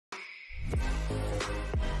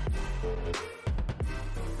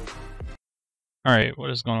Alright, what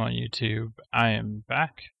is going on YouTube? I am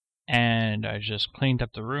back, and I just cleaned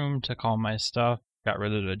up the room, took all my stuff, got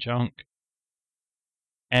rid of the junk,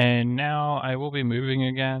 and now I will be moving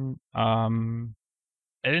again. I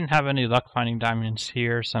didn't have any luck finding diamonds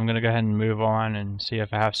here, so I'm going to go ahead and move on and see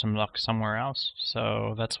if I have some luck somewhere else.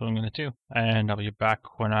 So that's what I'm going to do, and I'll be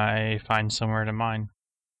back when I find somewhere to mine.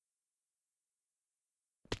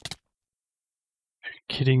 Are you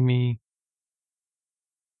kidding me?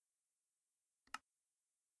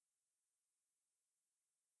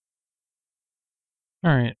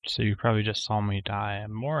 Alright, so you probably just saw me die.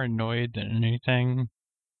 I'm more annoyed than anything.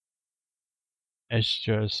 It's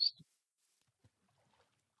just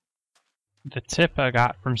the tip I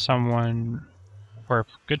got from someone for a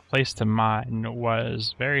good place to mine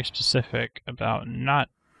was very specific about not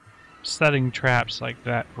setting traps like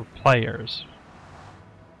that for players.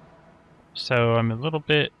 So I'm a little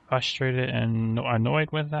bit frustrated and annoyed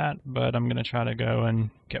with that, but I'm gonna try to go and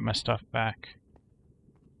get my stuff back.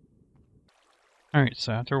 Alright,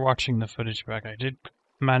 so after watching the footage back, I did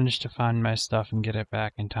manage to find my stuff and get it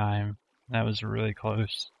back in time. That was really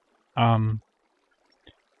close.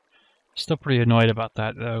 Still pretty annoyed about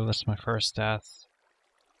that though. That's my first death.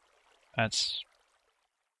 That's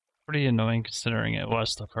pretty annoying considering it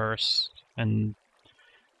was the first and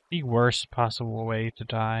the worst possible way to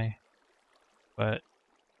die. But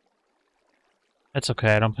that's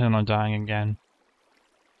okay, I don't plan on dying again.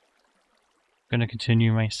 I'm gonna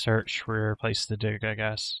continue my search for a place to dig, I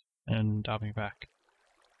guess, and I'll be back.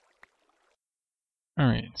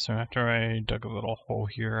 Alright, so after I dug a little hole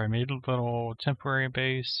here, I made a little temporary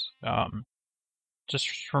base, just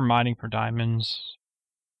for mining for diamonds.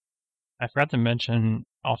 I forgot to mention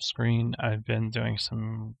off screen, I've been doing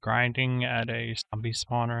some grinding at a zombie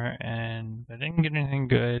spawner, and I didn't get anything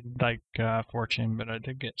good like fortune, but I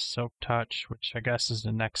did get silk touch, which I guess is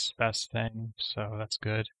the next best thing, so that's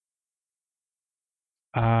good.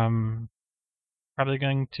 Probably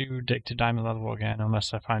going to dig to diamond level again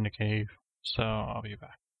unless I find a cave, so I'll be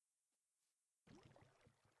back.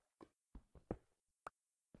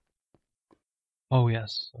 Oh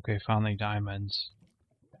yes, okay, finally diamonds.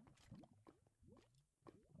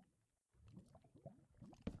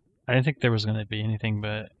 I didn't think there was going to be anything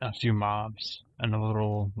but a few mobs and a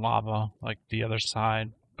little lava like the other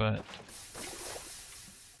side, but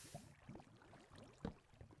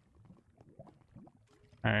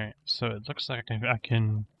alright, so it looks like I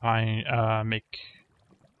can find make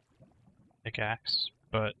pickaxe,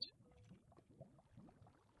 but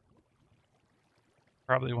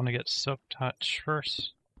probably want to get silk touch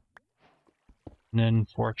first, and then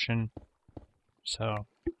fortune. So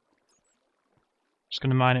just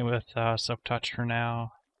gonna mine it with silk touch for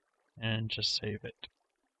now, and just save it.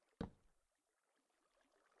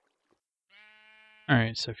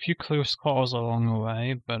 Alright, so a few close calls along the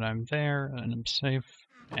way, but I'm there and I'm safe.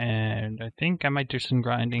 And I think I might do some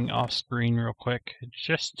grinding off screen real quick,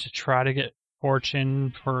 just to try to get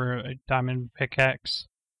fortune for a diamond pickaxe,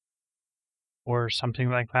 or something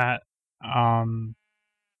like that. Of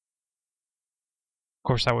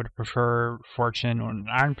course I would prefer fortune on an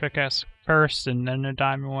iron pickaxe first and then a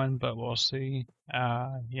diamond one, but we'll see.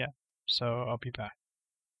 Yeah, so I'll be back.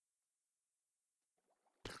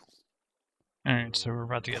 Alright, so we're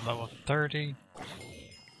about to get level 30.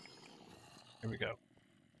 Here we go.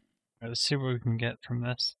 Right, let's see what we can get from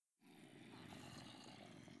this.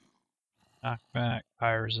 Knockback,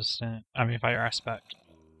 fire resistant, fire aspect.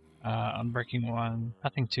 Unbreaking 1,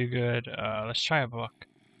 nothing too good. Let's try a book.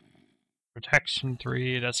 Protection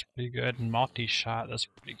 3, that's pretty good. And multi-shot, that's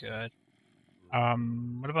pretty good.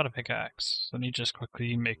 What about a pickaxe? Let me just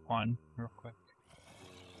quickly make one real quick.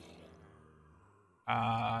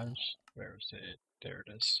 Where is it? There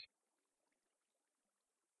it is.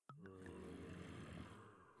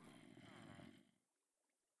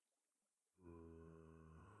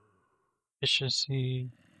 Efficiency.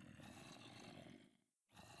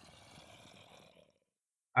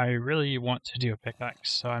 I really want to do a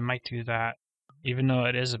pickaxe, so I might do that, even though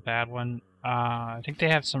it is a bad one. I think they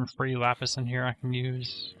have some free lapis in here I can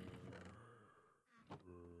use.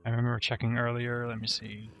 I remember checking earlier, let me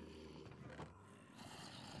see.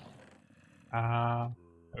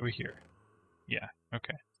 Over here. Yeah,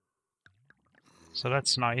 okay. So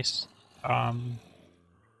that's nice.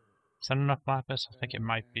 Is that enough lapis? I think it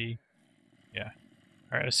might be. Yeah.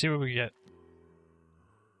 Alright, let's see what we get.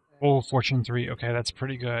 Oh, fortune 3. Okay, that's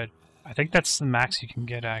pretty good. I think that's the max you can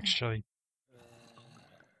get, actually.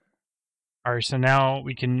 Alright, so now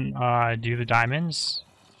we can do the diamonds.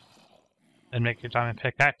 And make a diamond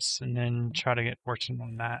pickaxe, and then try to get fortune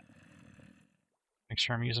on that. Make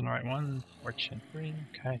sure I'm using the right one. Fortune 3,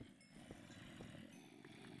 okay.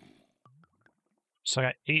 So I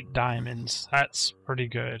got 8 diamonds. That's pretty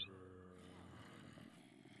good.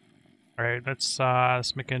 Alright,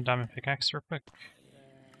 let's make a diamond pickaxe real quick.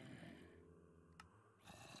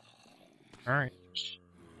 Alright.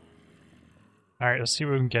 Alright, let's see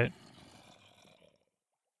what we can get.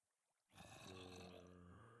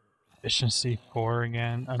 Efficiency 4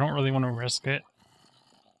 again. I don't really want to risk it.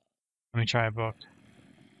 Let me try a book.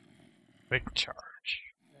 Quick charge.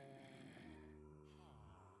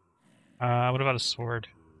 What about a sword?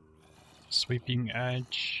 Sweeping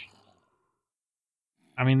edge.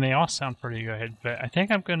 I mean, they all sound pretty good, but I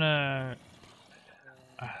think I'm gonna...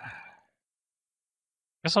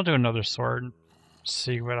 guess I'll do another sword.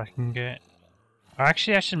 See what I can get.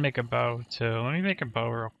 Actually, I should make a bow, too. Let me make a bow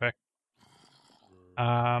real quick.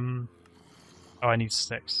 Oh, I need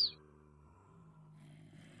sticks.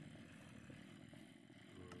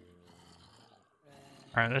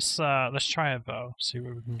 Alright, let's try a bow, see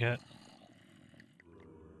what we can get.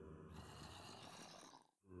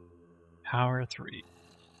 Power 3.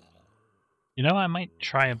 You know, I might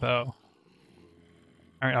try a bow.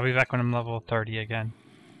 Alright, I'll be back when I'm level 30 again.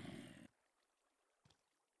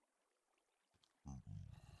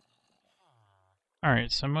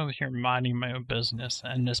 Alright, so I'm over here minding my own business,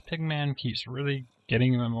 and this pigman keeps really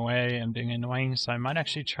getting in my way and being annoying, so I might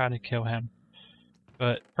actually try to kill him.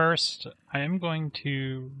 But first, I am going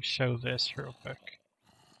to show this real quick.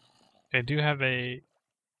 I do have a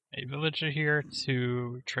villager here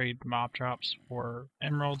to trade mob drops for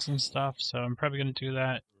emeralds and stuff, so I'm probably going to do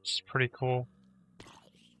that. It's pretty cool.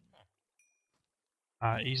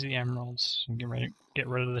 Easy emeralds, and get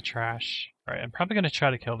rid of the trash. Alright, I'm probably going to try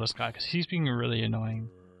to kill this guy, because he's being really annoying.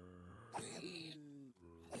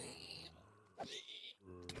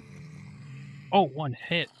 Oh, 1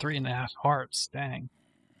 hit, 3.5 hearts, dang.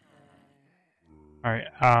 Alright,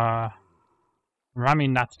 remind me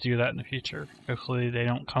not to do that in the future. Hopefully they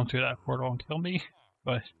don't come through that portal and kill me,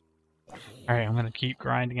 but... Alright, I'm gonna keep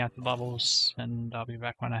grinding out the levels, and I'll be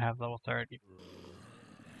back when I have level 30.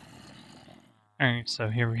 Alright, so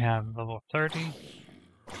here we have level 30.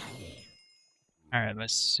 Alright,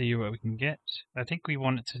 let's see what we can get. I think we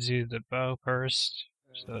wanted to do the bow first,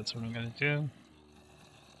 so that's what I'm gonna do.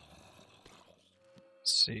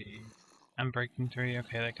 Let's see. I'm breaking 3.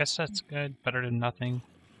 Okay, I guess that's good. Better than nothing.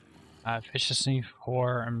 Efficiency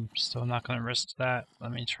 4. I'm still not gonna risk that.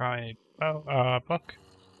 Let me try book.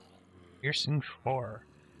 Piercing 4.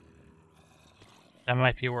 That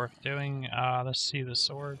might be worth doing. Let's see the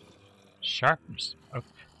sword. Sharpness.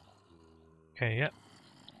 Okay, yep.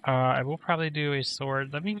 I will probably do a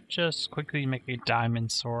sword. Let me just quickly make a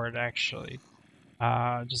diamond sword, actually.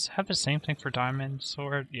 Does it have the same thing for diamond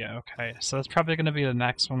sword? Yeah, okay. So that's probably going to be the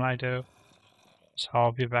next one I do. So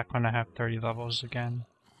I'll be back when I have 30 levels again.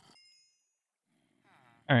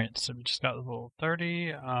 Alright, so we just got level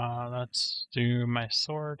 30. Let's do my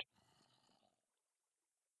sword.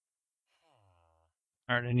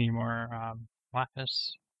 Alright, I need more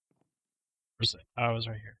lapis. Where's it? Oh, it was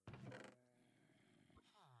right here.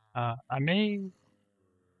 I may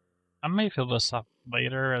fill this up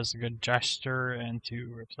later as a good gesture and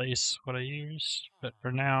to replace what I used, but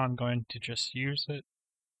for now I'm going to just use it.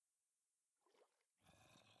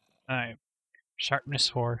 Alright, sharpness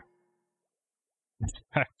 4.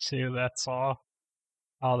 Back 2, that's all.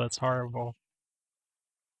 Oh, that's horrible.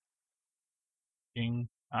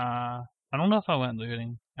 I don't know if I went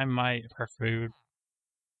looting. I might for food.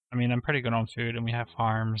 I mean, I'm pretty good on food and we have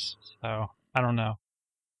farms, so I don't know.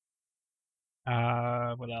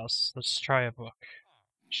 What else? Let's try a book.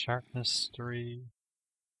 Sharpness 3.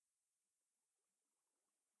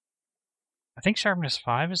 I think sharpness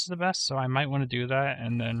 5 is the best, so I might want to do that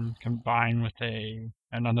and then combine with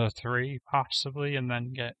another 3 possibly, and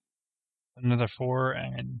then get another 4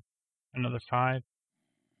 and another 5.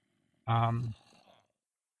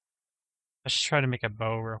 Let's try to make a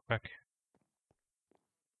bow real quick.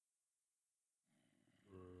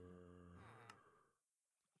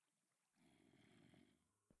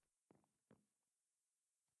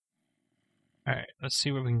 Alright, let's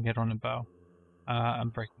see what we can get on a bow. I'm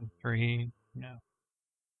breaking 3. No.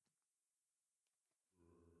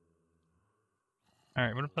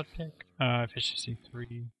 Alright, what about pick? Efficiency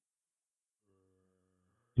 3.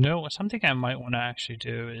 You know, something I might want to actually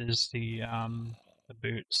do is the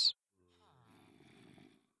boots.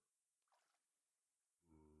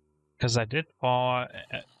 Because I did fall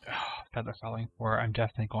at Feather Felling 4. I'm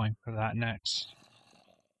definitely going for that next.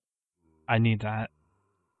 I need that.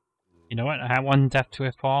 You know what? I had 1 death to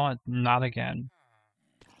a fall, not again.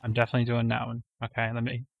 I'm definitely doing that one. Okay,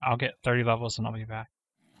 I'll get 30 levels and I'll be back.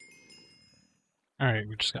 Alright,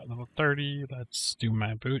 we just got level 30. Let's do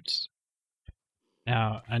my boots.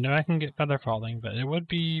 Now, I know I can get feather falling, but it would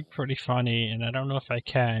be pretty funny, and I don't know if I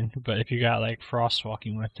can, but if you got like frost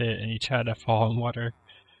walking with it and you try to fall in water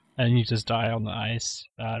and you just die on the ice,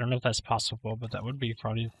 I don't know if that's possible, but that would be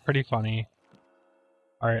pretty funny.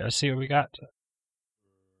 Alright, let's see what we got.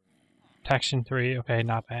 Protection 3, okay,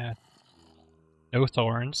 not bad. No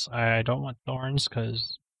thorns. I don't want thorns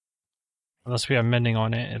because unless we have mending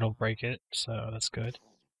on it, it'll break it, so that's good.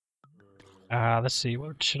 Let's see,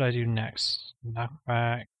 what should I do next?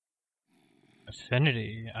 Knockback.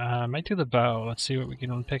 Affinity. I might do the bow. Let's see what we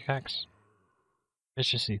get on pickaxe.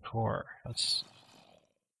 Efficiency 4. Let's...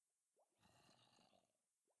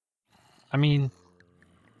 I mean...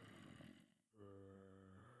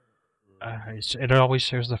 it always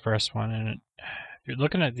shows the first one, and if you're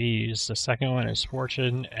looking at these, the second one is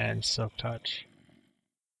Fortune and Silk Touch.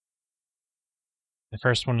 The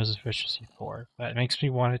first one is Efficiency 4. That makes me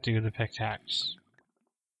want to do the pickaxe.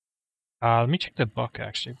 Let me check the book,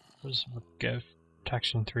 actually. What does the book give?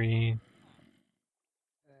 Protection 3.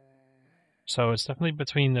 So it's definitely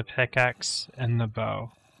between the pickaxe and the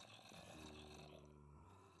bow.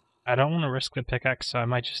 I don't want to risk the pickaxe, so I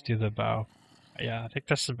might just do the bow. Yeah, I think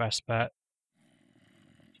that's the best bet.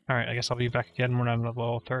 Alright, I guess I'll be back again when I'm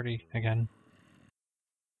level 30 again.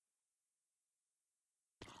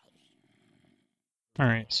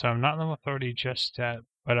 Alright, so I'm not level 30 just yet,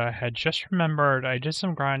 but I had just remembered I did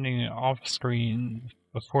some grinding off screen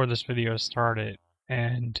before this video started,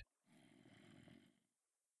 and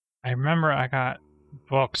I remember I got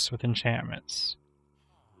books with enchantments.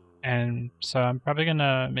 And so I'm probably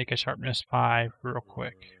gonna make a sharpness 5 real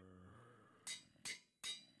quick.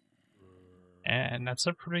 And that's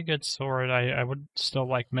a pretty good sword. I would still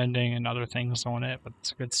like mending and other things on it, but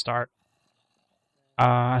it's a good start.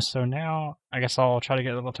 So now I guess I'll try to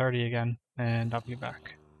get level 30 again, and I'll be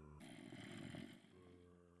back.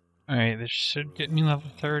 Alright, this should get me level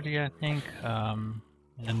 30, I think. And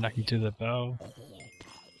I can do the bow.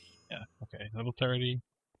 Yeah, okay, level 30.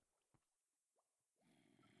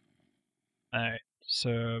 Alright,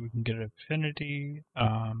 so we can get an affinity.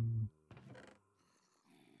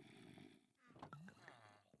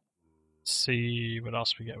 Let's see what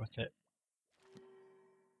else we get with it.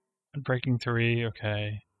 Breaking 3,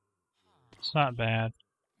 okay. It's not bad.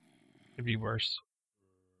 Could be worse.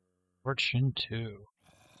 Fortune 2.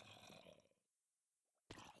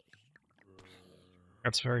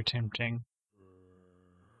 That's very tempting.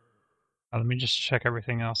 Let me just check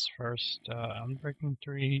everything else first. I'm breaking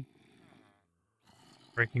 3.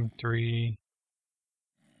 Breaking 3.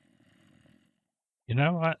 You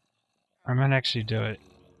know what? I might actually do it.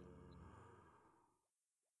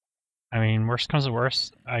 I mean, worst comes to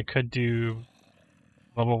worst, I could do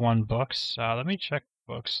level 1 books. Let me check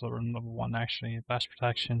books. Level 1 actually. Blast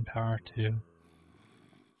protection, power 2.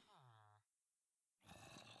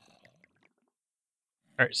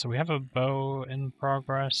 Alright, so we have a bow in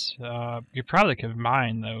progress. You probably could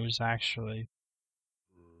mine those actually.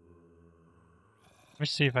 Let me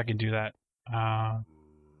see if I can do that.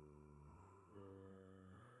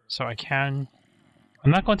 So I can.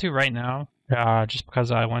 I'm not going to right now, just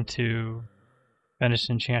because I want to finish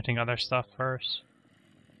enchanting other stuff first.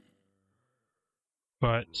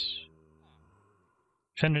 But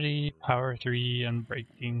Affinity, Power 3, and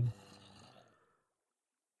Breaking.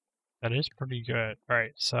 That is pretty good.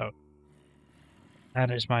 Alright, so that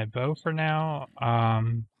is my bow for now.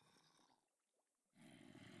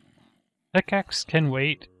 Pickaxe can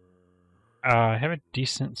wait. I have a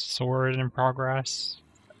decent sword in progress.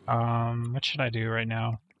 What should I do right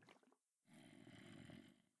now?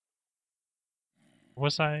 What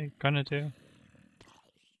was I gonna do?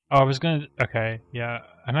 Oh, I was gonna... Okay, yeah.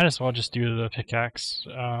 I might as well just do the pickaxe.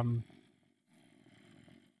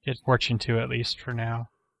 Get Fortune 2 at least for now.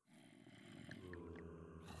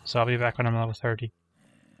 So I'll be back when I'm level 30.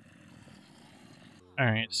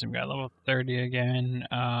 Alright, so we got level 30 again.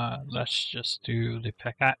 Let's just do the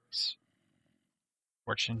pickaxe.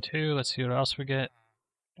 Fortune 2, let's see what else we get.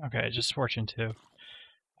 Okay, just Fortune 2.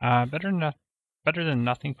 Better than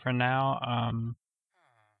nothing for now.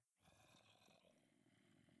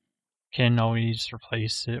 Can always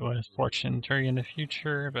replace it with Fortune 3 in the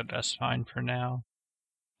future, but that's fine for now.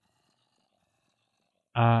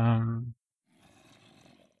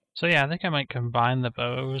 So yeah, I think I might combine the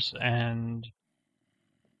bows and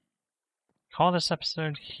call this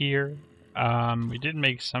episode here. We did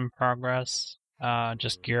make some progress,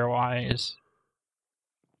 just gear-wise.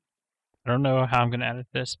 I don't know how I'm going to edit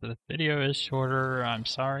this, but the video is shorter. I'm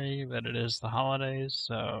sorry, but it is the holidays,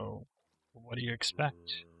 so what do you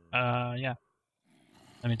expect? Yeah.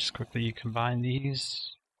 Let me just quickly combine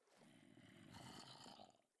these.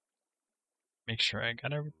 Make sure I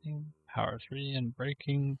got everything. Power 3 and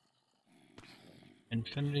braking.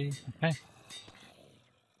 Infinity. Okay.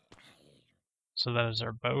 So that is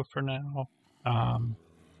our bow for now.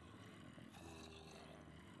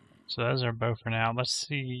 So that is our bow for now. Let's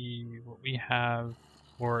see what we have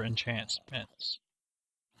for enchantments.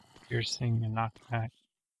 Piercing and knockback.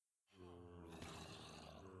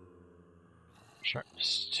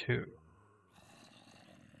 Sharpness 2.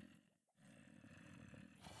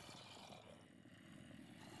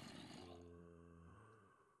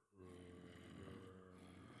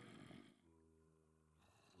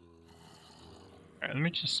 Alright, let me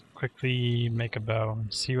just quickly make a bow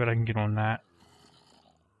and see what I can get on that.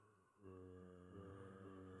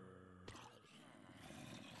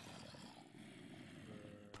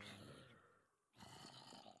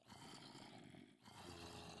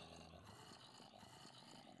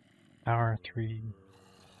 Power 3.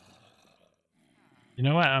 You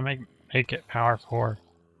know what? I might make it power 4.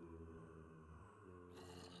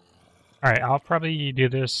 Alright, I'll probably do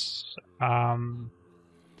this. I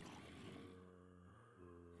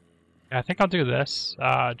think I'll do this.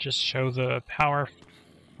 Just show the power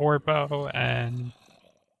 4 bow and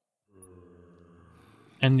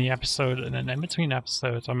in the episode, and then in between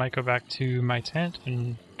episodes, I might go back to my tent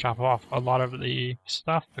and drop off a lot of the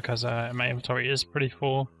stuff because my inventory is pretty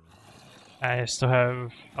full. I still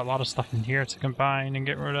have a lot of stuff in here to combine and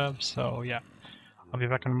get rid of, so yeah. I'll be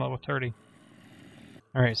back on level 30.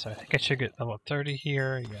 Alright, so I think I should get level 30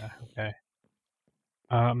 here. Yeah, okay.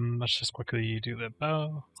 Let's just quickly do the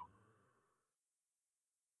bow.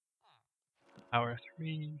 Power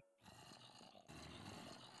 3.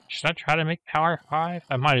 Should I try to make power 5?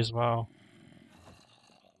 I might as well.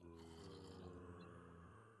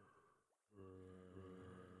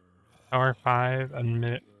 Power 5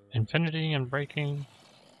 and infinity and braking.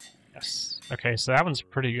 Yes. Okay, so that one's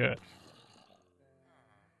pretty good.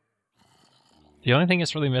 The only thing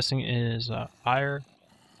it's really missing is fire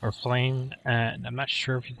or flame, and I'm not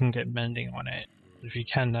sure if you can get mending on it. If you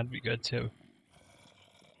can, that'd be good too.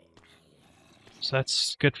 So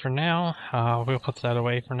that's good for now. We'll put that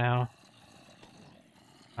away for now.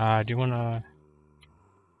 I do want to...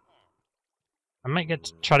 I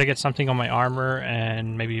might try to get something on my armor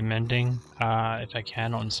and maybe mending, if I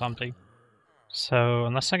can, on something. So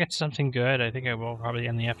unless I get something good, I think I will probably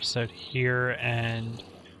end the episode here and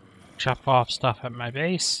drop off stuff at my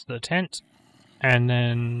base, the tent, and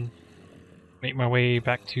then make my way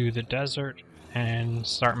back to the desert and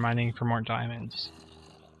start mining for more diamonds.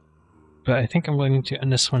 But I think I'm going to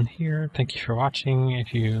end this one here. Thank you for watching.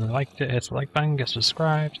 If you liked it, hit the like button, get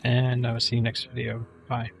subscribed, and I will see you next video.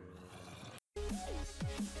 Bye.